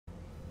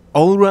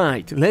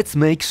Alright, let's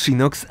make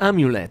Shinnok's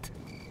Amulet.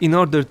 In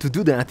order to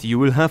do that, you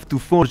will have to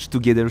forge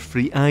together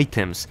 3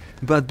 items.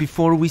 But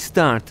before we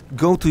start,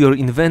 go to your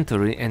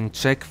inventory and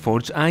check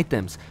forge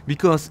items,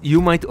 because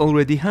you might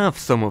already have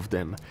some of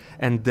them.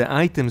 And the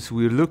items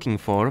we're looking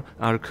for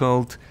are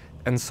called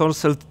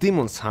Ensorcelled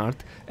Demon's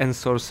Heart,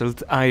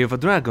 Ensorcelled Eye of a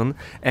Dragon,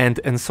 and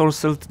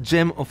Ensorcelled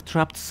Gem of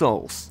Trapped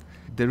Souls.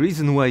 The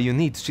reason why you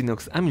need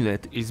Shinnok's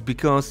Amulet is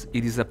because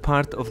it is a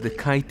part of the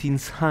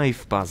Kytinn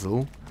Hive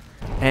puzzle,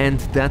 and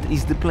that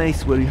is the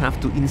place where you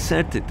have to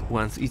insert it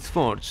once it's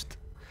forged.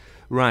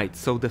 Right,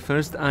 so the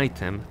first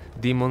item,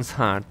 Demon's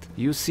Heart,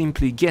 you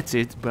simply get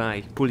it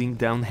by pulling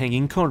down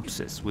hanging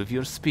corpses with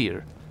your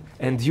spear.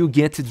 And you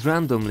get it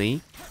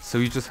randomly, so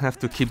you just have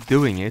to keep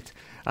doing it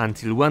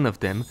until one of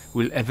them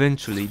will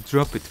eventually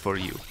drop it for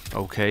you,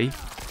 okay?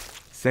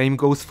 Same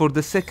goes for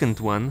the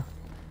second one,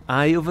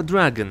 Eye of a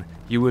Dragon.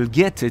 You will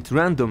get it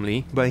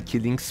randomly by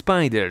killing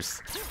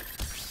spiders.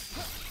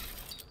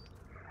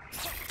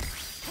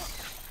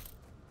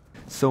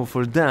 So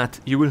for that,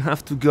 you will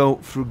have to go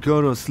through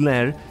Goro's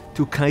lair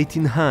to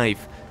Kytinn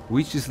Hive,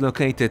 which is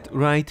located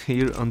right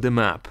here on the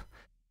map.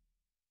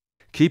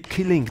 Keep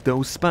killing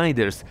those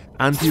spiders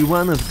until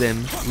one of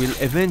them will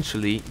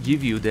eventually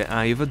give you the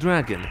Eye of a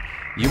Dragon.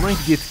 You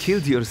might get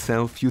killed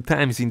yourself a few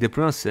times in the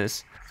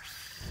process.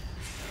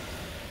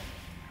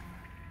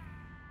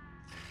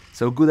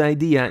 So good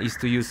idea is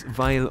to use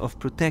Vial of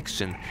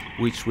Protection,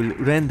 which will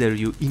render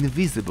you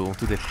invisible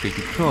to the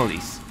creepy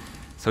crawlies,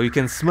 so you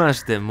can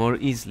smash them more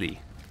easily.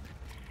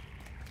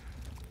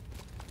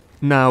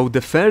 Now the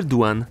third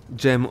one,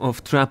 Gem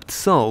of Trapped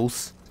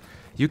Souls,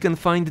 you can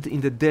find it in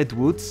the Dead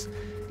Woods.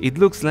 It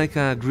looks like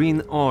a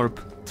green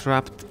orb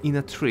trapped in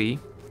a tree.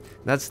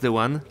 That's the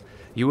one.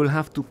 You will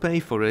have to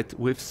pay for it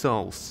with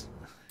souls.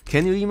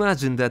 Can you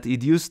imagine that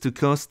it used to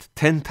cost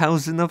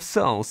 10,000 of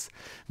souls,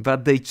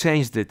 but they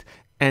changed it,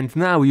 and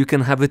now you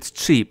can have it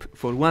cheap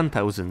for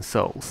 1,000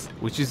 souls,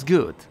 which is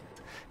good.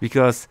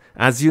 Because,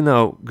 as you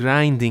know,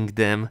 grinding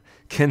them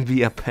can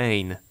be a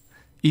pain.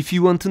 If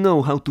you want to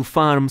know how to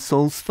farm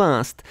souls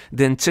fast,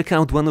 then check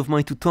out one of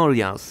my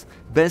tutorials,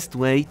 Best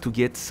Way to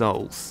Get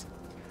Souls.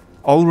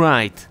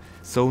 Alright,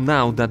 so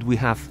now that we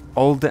have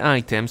all the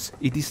items,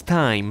 it is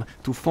time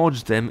to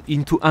forge them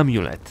into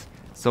Amulet.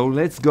 So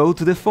let's go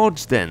to the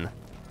forge then.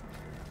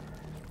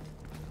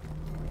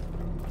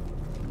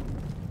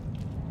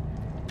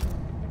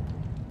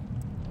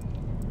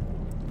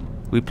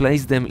 We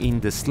place them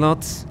in the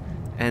slots,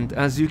 and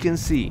as you can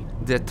see,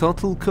 the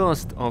total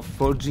cost of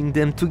forging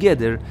them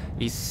together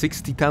is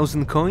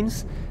 60,000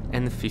 coins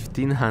and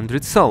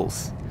 1,500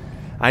 souls.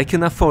 I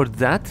can afford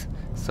that,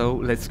 so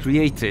let's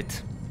create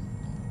it.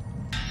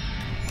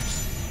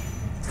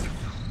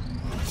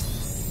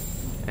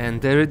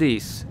 And there it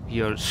is,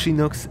 your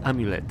Shinnok's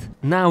Amulet.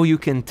 Now you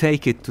can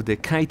take it to the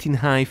Kytinn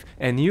Hive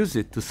and use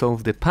it to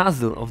solve the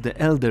puzzle of the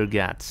Elder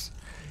Gods.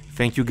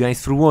 Thank you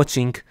guys for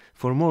watching.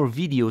 For more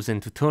videos and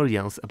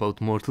tutorials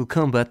about Mortal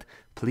Kombat,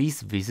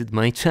 please visit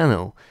my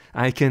channel.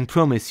 I can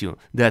promise you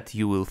that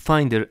you will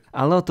find there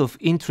a lot of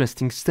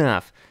interesting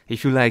stuff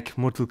if you like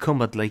Mortal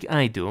Kombat like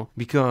I do,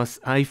 because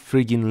I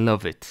friggin'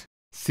 love it.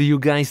 See you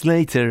guys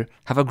later,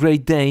 have a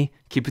great day,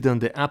 keep it on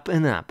the up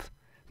and up.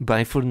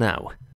 Bye for now.